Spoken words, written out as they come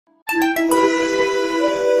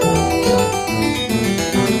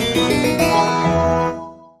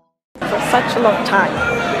such a long time.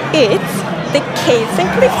 It's the Caves and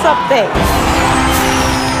Cliffs update.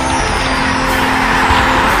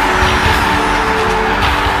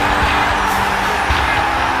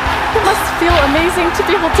 It must feel amazing to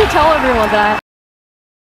be able to tell everyone that.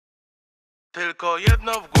 Tylko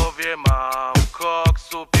jedno w głowie mam,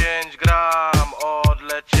 koksu 5 gram,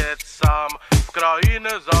 odlecieć sam w krainę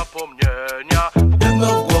zapomnienia. Jedno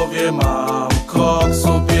w głowie mam,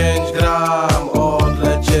 koksu 5 gram,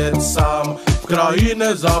 odlecieć sam w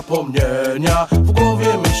krainę zapomnienia. W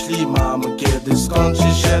głowie myśli mam, kiedy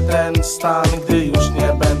skończy się ten stan, gdy już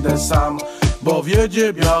nie będę sam, bo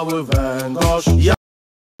wiedzie biały węgorz.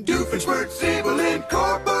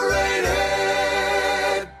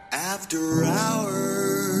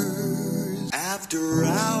 After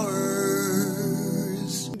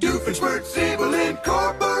hours, Doofenshmirtz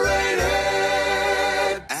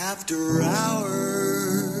Incorporated. After hours,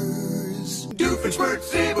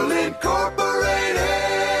 Doofenshmirtz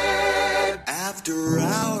Incorporated. After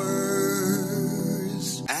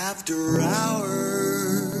hours, after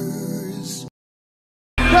hours.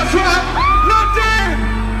 That's right, not dead.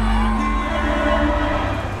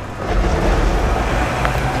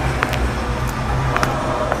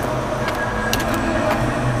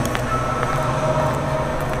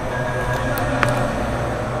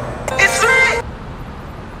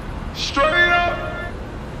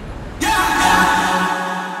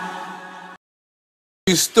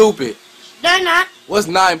 You stupid. They're not. What's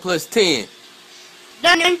 9 plus 10?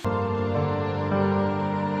 They're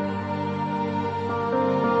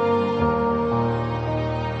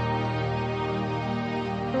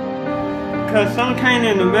Cause some came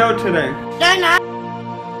in the mail today. They're not.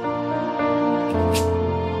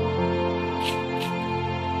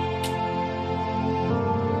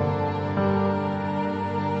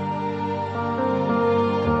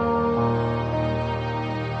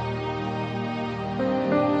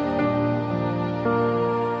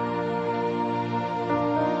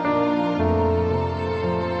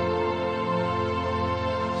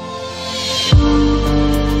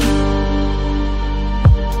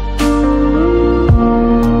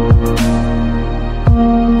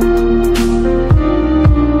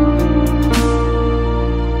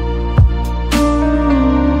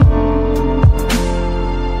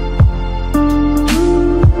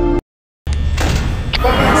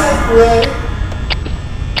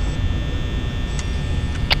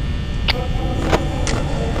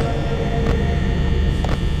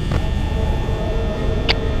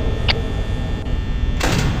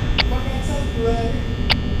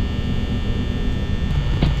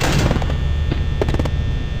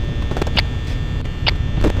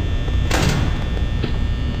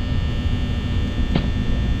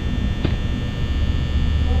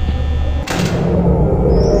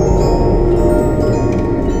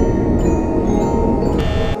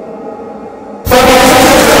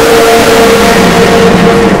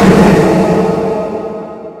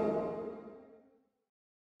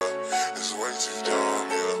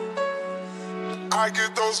 I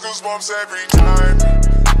get those goosebumps every time.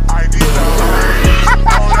 I need a break.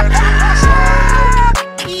 All that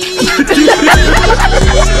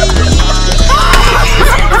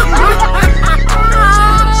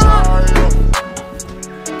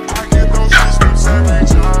I get those goosebumps every time.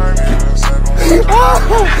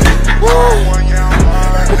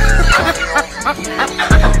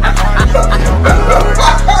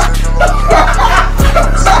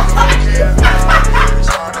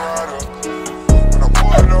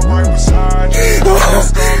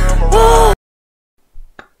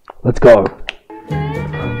 Let's go.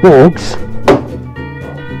 Dogs.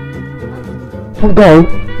 Let's go.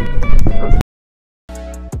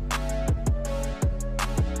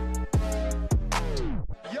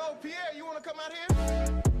 Yo, Pierre, you wanna come out here?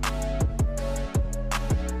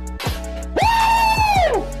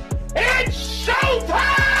 Woo! It's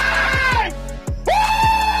showtime!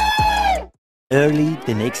 Woo! Early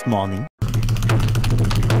the next morning.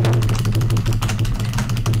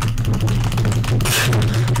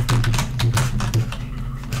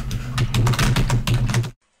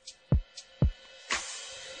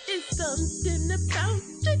 It's something about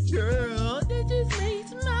the girl that just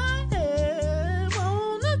makes my head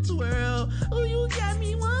wanna twirl. Oh, you got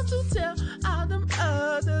me want to tell all them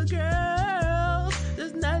other girls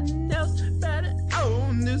there's nothing else better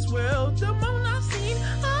on this world. The moment I've seen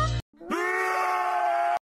her.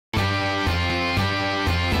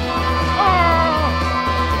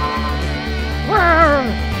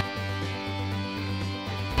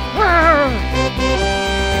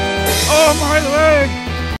 Oh, my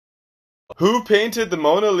leg! Who painted the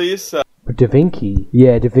Mona Lisa? Da Vinci.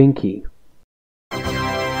 Yeah, Da Vinci.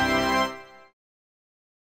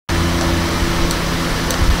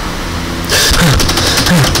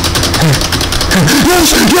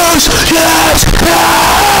 Yes! Yes!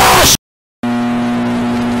 Yes!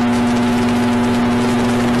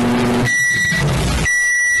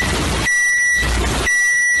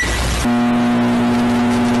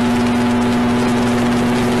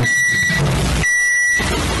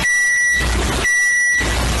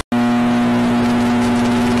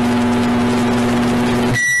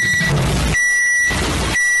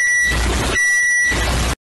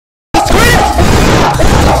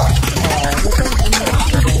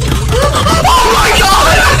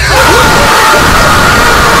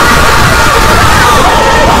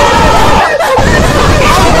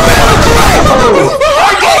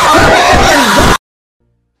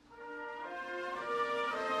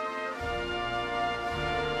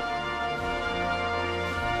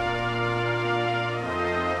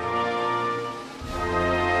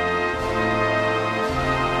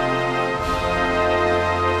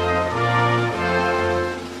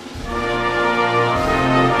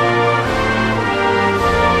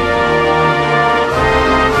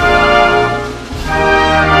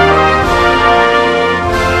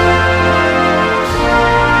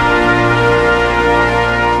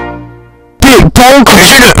 Don't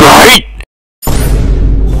question it, right?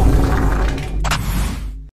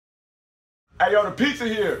 Hey, yo, the pizza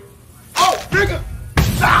here. Oh, nigga!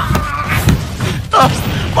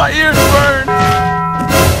 My ears burn.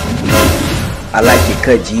 I like your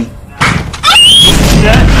cut, G.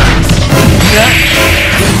 Yeah.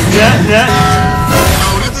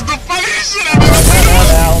 Oh, this is the funniest shit I've ever seen.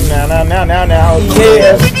 Now,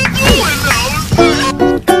 yeah.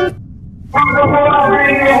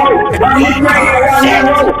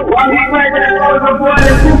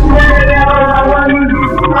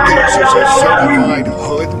 This is a certified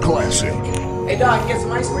hood classic. Hey, dog, get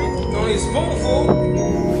some ice cream? No, he's full.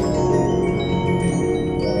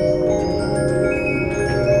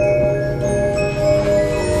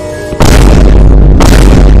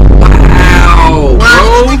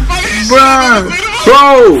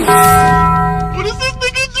 Bro! What is this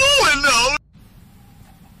nigga doing, though?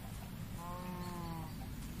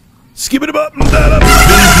 Skip it up and down.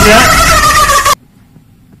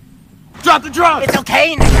 Drop the drug! It's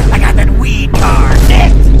okay, nigga. I got that weed card.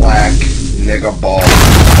 Black nigga ball.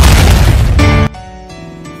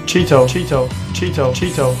 Cheeto.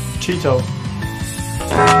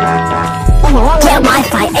 Get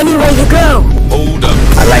Wi-Fi anywhere you go. Hold up.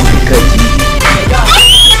 I like your cut, G.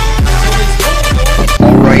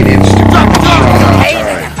 Alright, Instagram. Hey,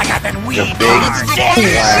 nigga. I got that weed card.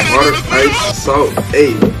 Water, ice, salt,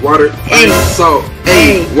 ayy. Water, ice, salt,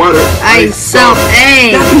 ayy. Water, ice, salt,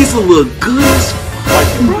 ayy. That pizza look good as fuck.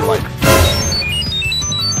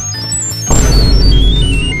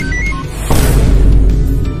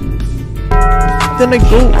 Then I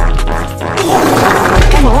go.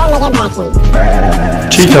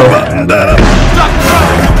 Cheeto.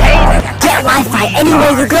 Hey, nigga. Get Wi-Fi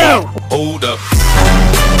anywhere you go. Hold up.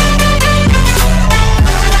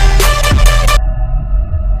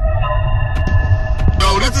 No,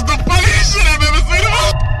 this is the funniest shit I've ever seen.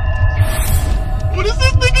 What is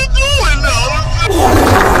this nigga doing,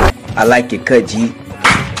 though? I like your cut, G.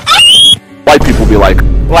 White people be like,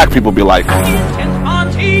 black people be like.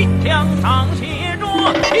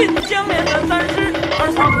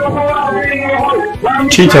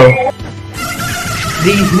 Cheeto.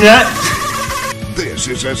 These nuts. This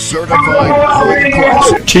is a certified hood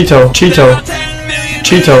classic. Cheeto.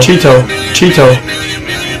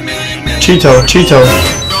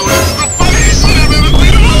 No, this is the funniest shit I've ever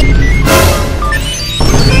seen.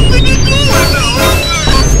 What is this nigga doing,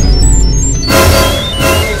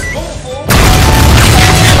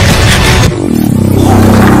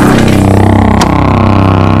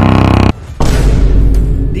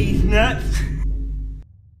 These nuts.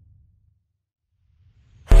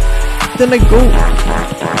 Then I go.